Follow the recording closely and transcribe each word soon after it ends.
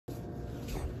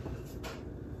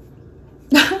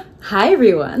Hi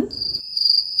everyone.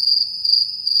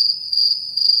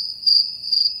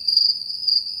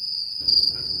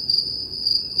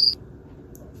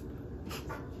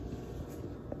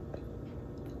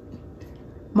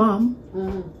 Mom.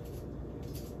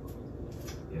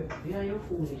 Yeah, you're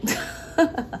foolish.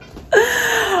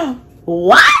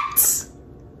 What?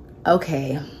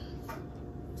 Okay.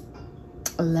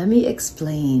 Let me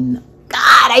explain.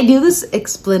 God, I do this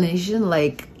explanation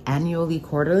like annually,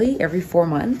 quarterly, every 4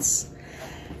 months.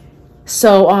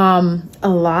 So a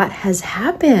lot has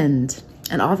happened.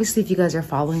 And obviously if you guys are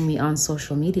following me on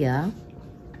social media,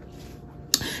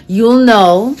 you'll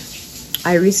know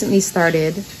I recently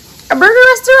started a burger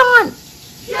restaurant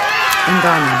in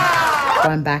Ghana. So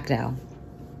I'm back now.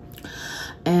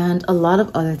 And a lot of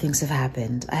other things have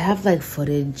happened. I have like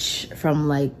footage from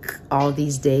like all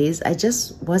these days. I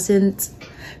just wasn't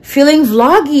feeling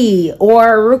vloggy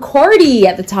or recordy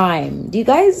at the time. Do you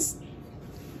guys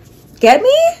get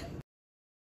me?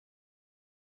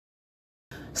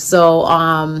 So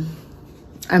I'm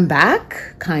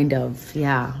back, kind of.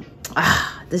 Yeah.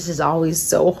 This is always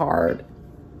so hard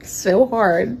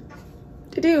to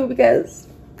do because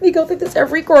we go through this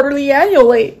every quarterly,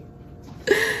 annually.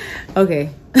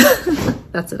 Okay.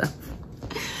 That's enough.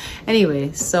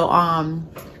 Anyway, so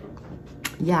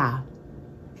yeah,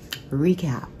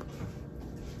 recap.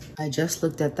 I just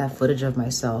looked at that footage of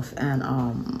myself and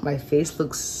my face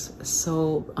looks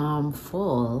so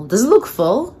full. Does it look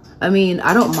full? I mean,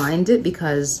 I don't mind it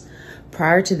because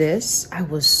prior to this I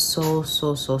was so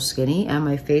skinny and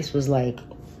my face was like,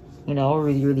 you know,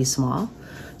 really small.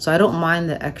 So I don't mind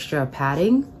the extra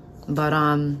padding, but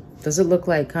does it look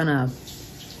like kind of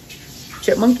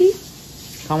chipmunky?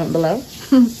 Comment below.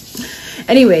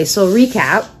 Anyway, so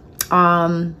recap.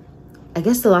 I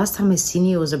guess the last time I seen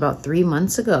you was about 3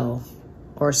 months ago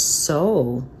or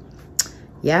so.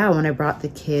 Yeah, when I brought the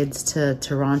kids to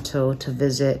Toronto to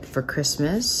visit for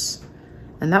Christmas.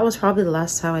 And that was probably the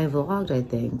last time I vlogged, I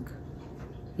think.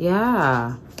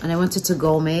 Yeah. And I went to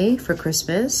Tagome for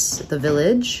Christmas at the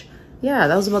village. Yeah,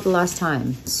 that was about the last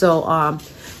time. So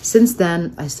since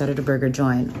then, I started a burger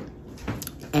joint.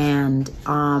 And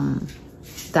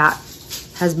that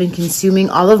has been consuming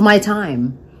all of my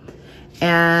time.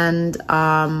 And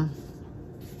I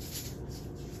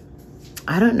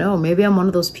don't know, maybe I'm one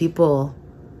of those people,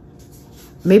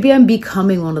 maybe I'm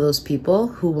becoming one of those people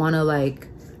who want to like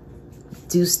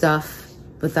do stuff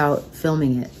without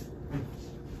filming it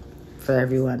for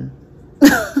everyone.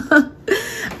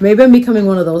 Maybe I'm becoming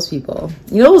one of those people.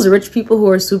 You know those rich people who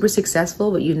are super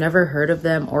successful, but you've never heard of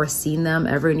them or seen them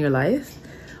ever in your life?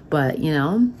 But, you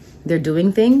know, they're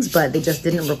doing things, but they just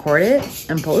didn't record it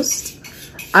and post.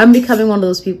 I'm becoming one of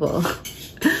those people.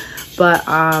 But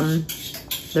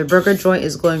their burger joint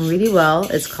is going really well.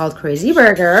 It's called Crazy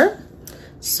Burger.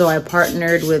 So I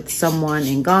partnered with someone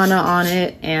in Ghana on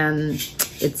it, and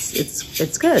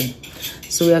it's good.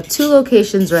 So we have 2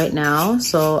 locations right now.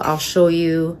 So I'll show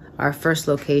you our first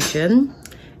location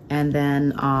and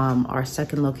then our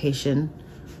second location,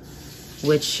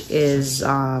 which is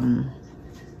in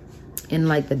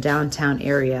like the downtown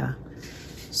area.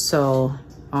 So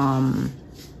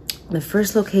the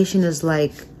first location is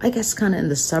like, I guess kind of in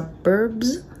the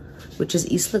suburbs, which is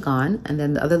East Legon. And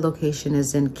then the other location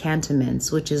is in Cantonments,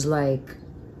 which is like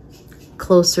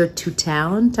closer to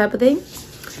town type of thing.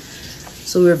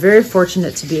 So we were very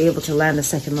fortunate to be able to land the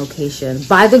second location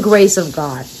by the grace of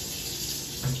God.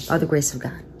 By the grace of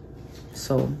God.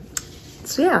 So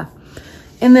yeah.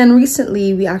 And then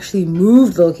recently we actually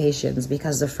moved locations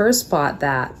because the first spot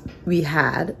that we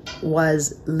had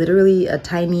was literally a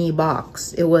tiny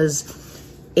box. It was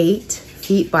 8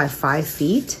 feet by 5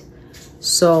 feet.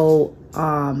 So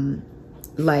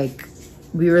like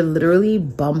we were literally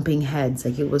bumping heads.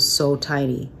 Like it was so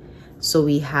tiny. So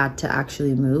we had to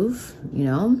actually move, you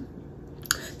know?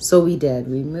 So we did,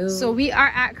 we moved. So we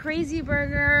are at Crazy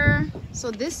Burger.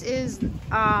 So this is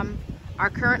our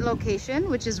current location,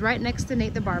 which is right next to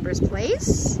Nate the Barber's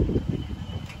place.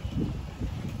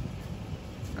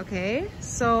 Okay,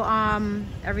 so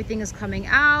everything is coming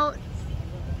out.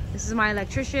 This is my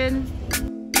electrician.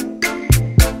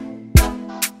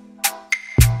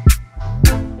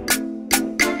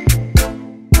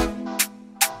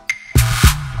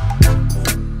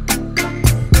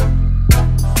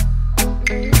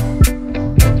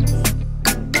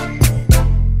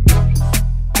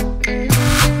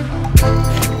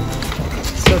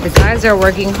 The guys are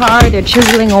working hard. They're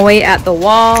chiseling away at the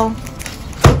wall.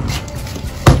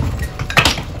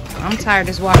 I'm tired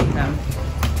just watching them.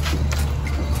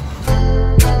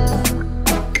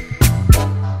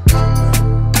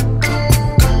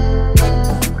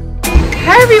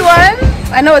 Hi everyone.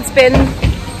 I know it's been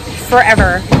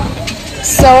forever.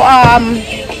 So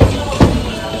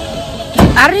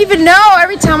I don't even know.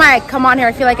 Every time I come on here,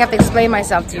 I feel like I have to explain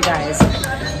myself to you guys.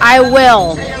 I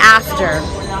will after.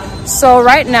 So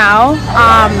right now,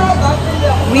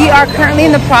 we are currently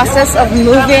in the process of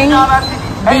moving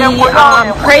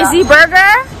the Crazy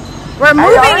Burger. We're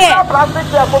moving it.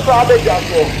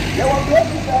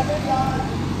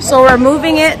 So we're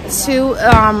moving it to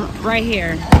right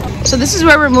here. So this is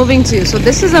where we're moving to. So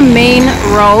this is a main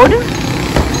road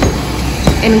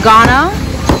in Ghana.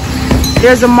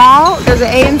 There's a mall, there's an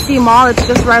AMC mall. It's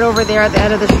just right over there at the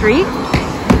end of the street.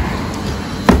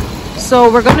 So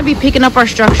we're gonna be picking up our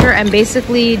structure and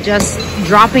basically just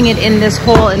dropping it in this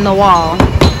hole in the wall.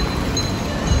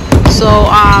 So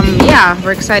yeah,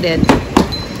 we're excited.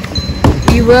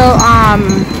 We will,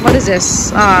 what is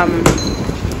this?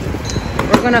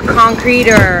 We're gonna concrete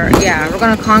we're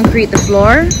gonna concrete the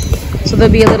floor. So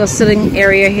there'll be a little sitting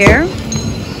area here.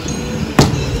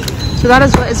 So that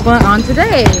is what is going on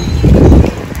today.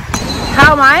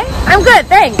 How am I? I'm good,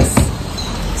 thanks.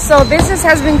 So business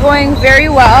has been going very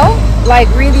well. Like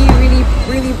really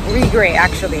great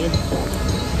actually.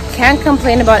 Can't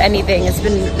complain about anything. It's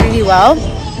been really well.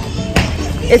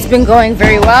 It's been going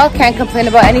very well. Can't complain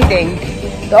about anything.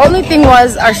 The only thing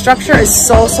was our structure is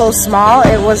so small.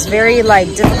 It was very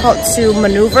like difficult to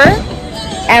maneuver.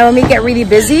 And when we get really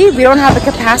busy, we don't have the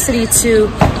capacity to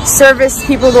service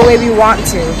people the way we want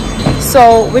to.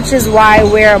 So, which is why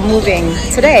we're moving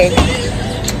today.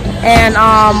 And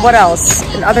what else?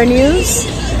 In other news?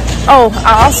 Oh,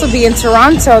 I'll also be in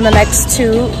Toronto in the next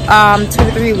 2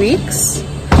 to 3 weeks.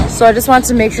 So I just want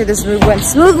to make sure this move went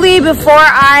smoothly before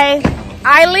I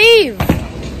leave.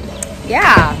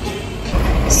 Yeah.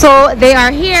 So they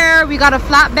are here. We got a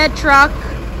flatbed truck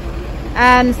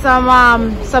and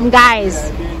some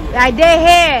guys. I did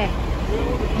here.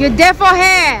 You're there for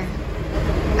here.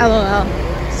 LOL.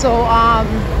 So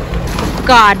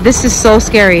God, this is so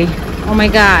scary. Oh my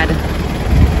God.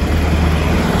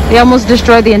 They almost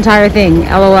destroyed the entire thing.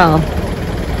 LOL.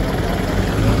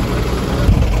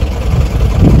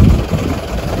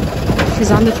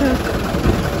 She's on the truck.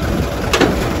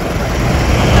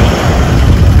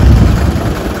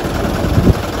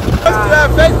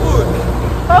 Facebook.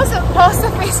 Post to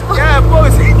Facebook. Yeah,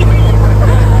 post.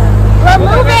 We're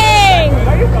moving.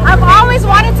 I've always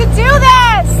wanted to do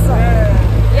this.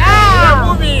 Yeah.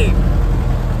 We're moving.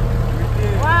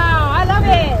 Wow, I love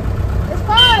it. It's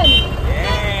fun.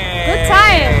 Yeah. Good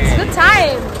times. Good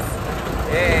times.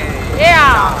 Yeah.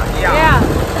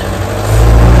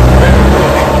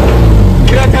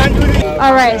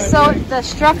 All right, so the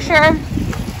structure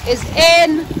is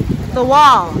in the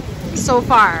wall so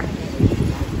far.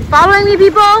 Following me,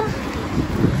 people?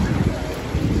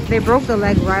 They broke the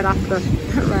leg right off the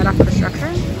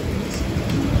structure.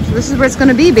 So this is where it's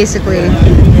gonna be basically.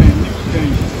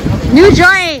 New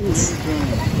joints.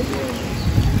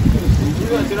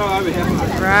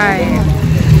 Right.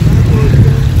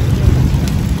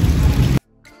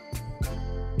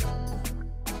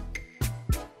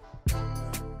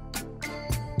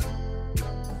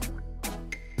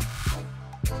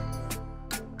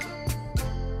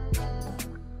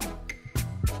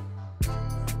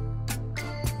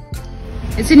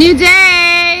 It's a new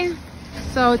day.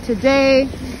 So today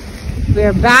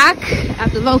we're back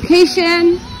at the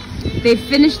location. They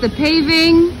finished the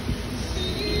paving,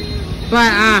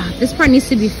 but this part needs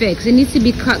to be fixed. It needs to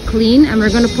be cut clean, and we're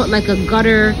gonna put like a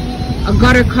gutter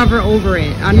cover over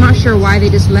it. I'm not sure why they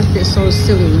just left it so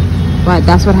silly, but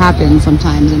that's what happens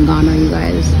sometimes in Ghana, you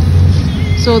guys.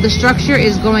 So the structure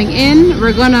is going in.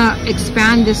 We're gonna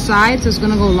expand this side, so it's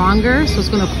gonna go longer. So it's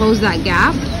gonna close that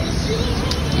gap.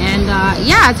 And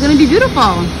yeah, it's gonna be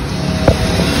beautiful.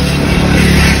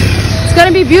 It's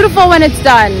gonna be beautiful when it's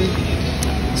done.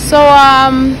 So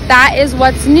that is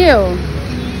what's new,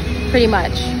 pretty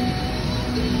much.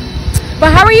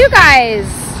 But how are you guys?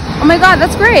 Oh my God,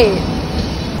 that's great.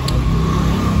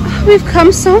 We've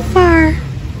come so far.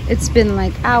 It's been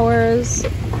like hours.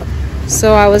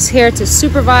 So I was here to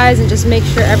supervise and just make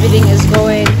sure everything is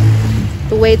going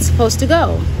the way it's supposed to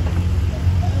go.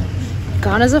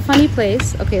 Ghana's a funny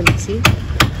place. Okay, let's see.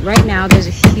 Right now there's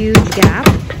a huge gap.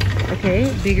 Okay,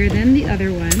 bigger than the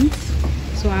other ones.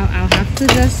 So I'll have to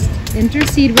just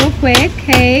intercede real quick.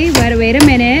 Hey, wait a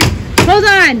minute. Hold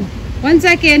on. 1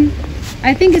 second.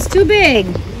 I think it's too big.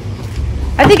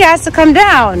 I think it has to come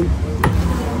down.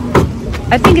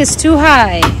 I think it's too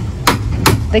high.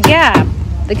 The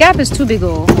gap is too big.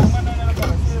 Oh.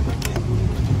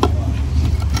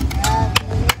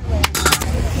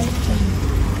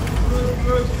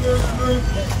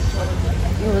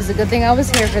 It was a good thing I was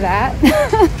here for that.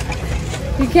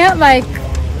 You can't like,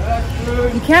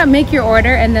 you can't make your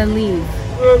order and then leave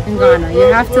in Ghana.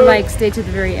 You have to like stay to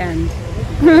the very end.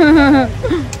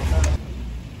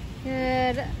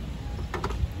 Good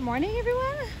morning,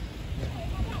 everyone.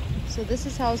 So this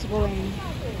is how it's going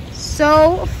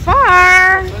so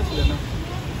far.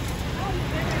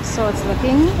 So it's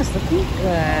looking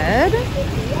good.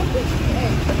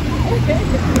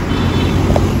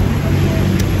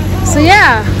 So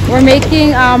yeah, we're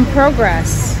making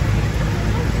progress.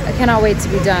 I cannot wait to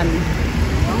be done.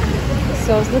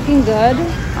 So it's looking good.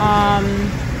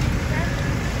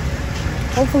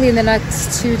 Hopefully in the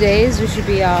next 2 days we should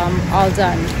be all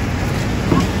done.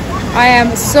 I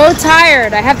am so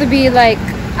tired. I have to be like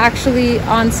actually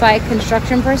on-site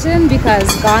construction person because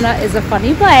Ghana is a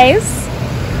funny place.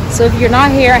 So if you're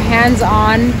not here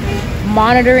hands-on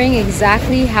monitoring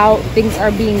exactly how things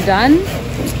are being done,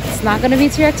 it's not going to be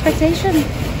to your expectation.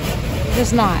 It's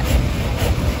just not.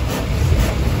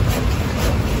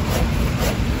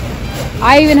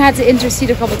 I even had to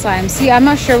intercede a couple times. See, I'm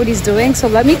not sure what he's doing, so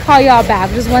let me call y'all back.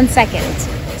 Just 1 second.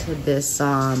 To this,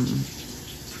 I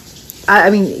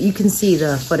mean, you can see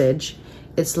the footage.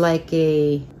 It's like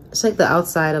the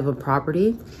outside of a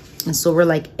property. And so we're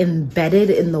like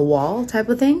embedded in the wall type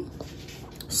of thing.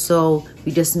 So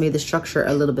we just made the structure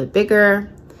a little bit bigger,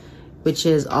 which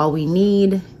is all we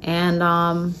need. And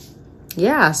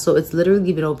yeah, so it's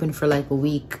literally been open for like a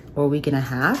week or a week and a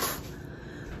half.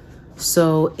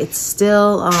 So it's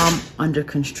still under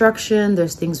construction.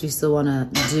 There's things we still want to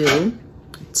do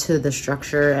to the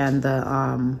structure and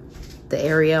the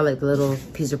area, like the little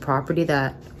piece of property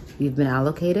that we've been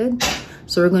allocated.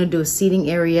 So we're going to do a seating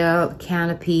area,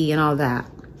 canopy, and all that.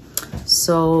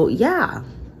 So yeah,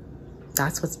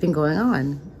 that's what's been going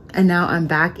on. And now I'm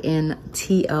back in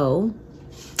TO.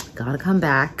 Gotta come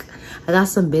back. I got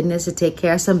some business to take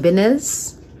care of.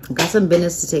 I got some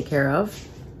business to take care of.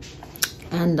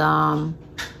 And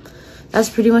that's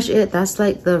pretty much it. That's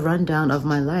like the rundown of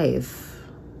my life.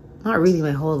 Not really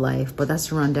my whole life, but that's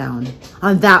the rundown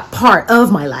on that part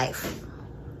of my life.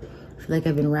 I feel like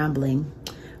I've been rambling.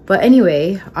 But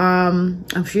anyway, I'm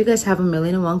sure you guys have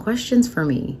 1,000,001 questions for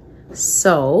me.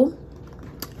 So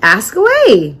ask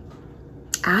away.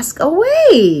 Ask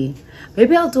away.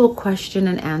 Maybe I'll do a question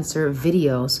and answer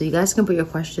video. So you guys can put your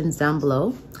questions down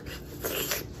below.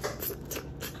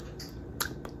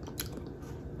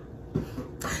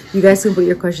 You guys can put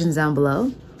your questions down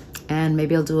below. And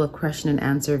maybe I'll do a question and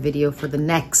answer video for the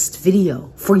next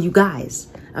video for you guys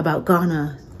about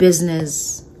Ghana,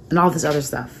 business, and all this other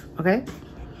stuff, okay?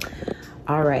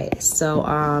 All right, so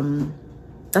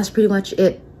that's pretty much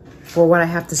it for what I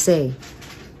have to say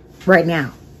right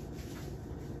now.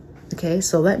 Okay,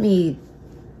 so let me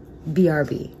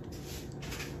BRB.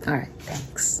 All right,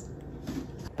 thanks.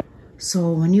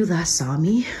 So when you last saw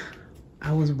me,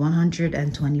 I was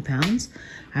 120 pounds.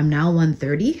 I'm now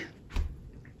 130.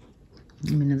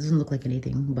 I mean, it doesn't look like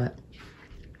anything, but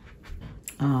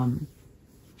I'm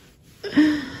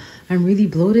really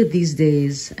bloated these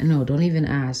days. No, don't even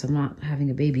ask. I'm not having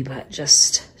a baby, but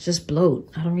just bloat.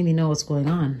 I don't really know what's going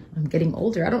on. I'm getting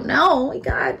older. I don't know. Oh my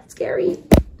God, it's scary.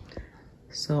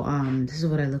 So this is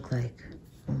what I look like.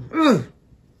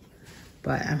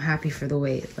 But I'm happy for the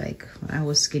weight. Like when I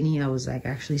was skinny, I was like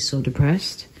actually so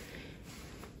depressed,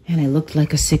 and I looked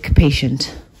like a sick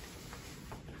patient.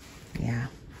 Yeah.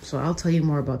 So I'll tell you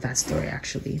more about that story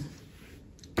actually.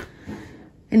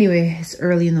 Anyway, it's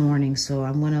early in the morning, so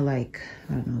I'm gonna like,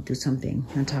 I don't know, do something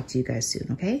and talk to you guys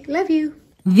soon, okay? Love you.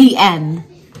 The end.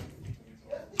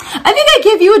 I think I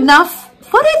gave you enough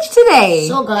footage today.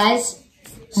 So guys,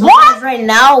 what? Right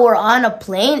now we're on a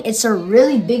plane. It's a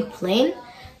really big plane.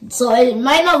 So it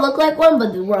might not look like one,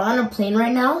 but we're on a plane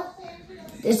right now.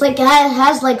 It's like, it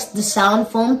has like the sound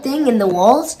foam thing in the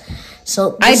walls.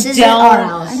 So this is our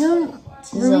house. I don't.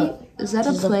 Really? Is that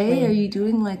a play? Are you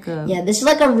doing like a... Yeah, this is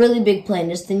like a really big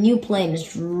plane. It's the new plane.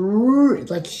 It's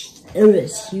like, it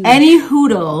is huge. Any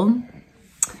hoodle.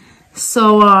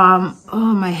 So,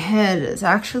 oh, my head is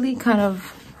actually kind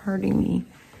of hurting me.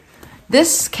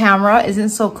 This camera isn't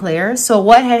so clear. So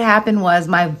what had happened was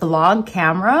my vlog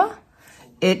camera,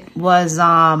 it was,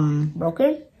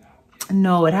 broken?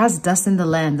 No, it has dust in the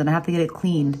lens and I have to get it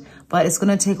cleaned. But it's going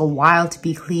to take a while to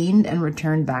be cleaned and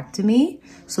returned back to me.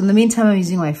 So in the meantime, I'm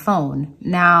using my phone.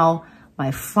 Now,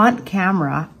 my front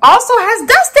camera also has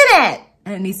dust in it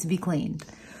and it needs to be cleaned.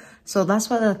 So that's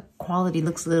why the quality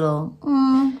looks a little,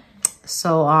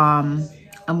 So I'm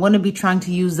going to be trying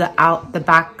to use the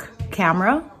back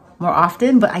camera more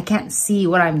often, but I can't see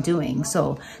what I'm doing.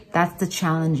 So that's the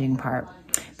challenging part.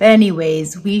 But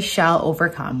anyways, we shall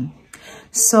overcome.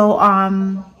 So,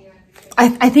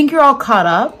 I think you're all caught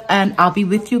up, and I'll be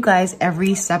with you guys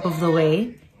every step of the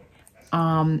way,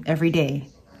 every day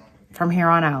from here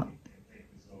on out.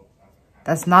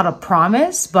 That's not a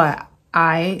promise, but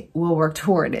I will work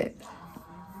toward it.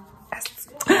 Yes.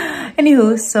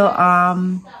 Anywho,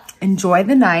 so enjoy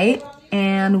the night,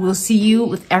 and we'll see you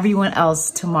with everyone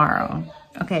else tomorrow.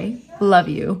 Okay? Love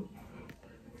you.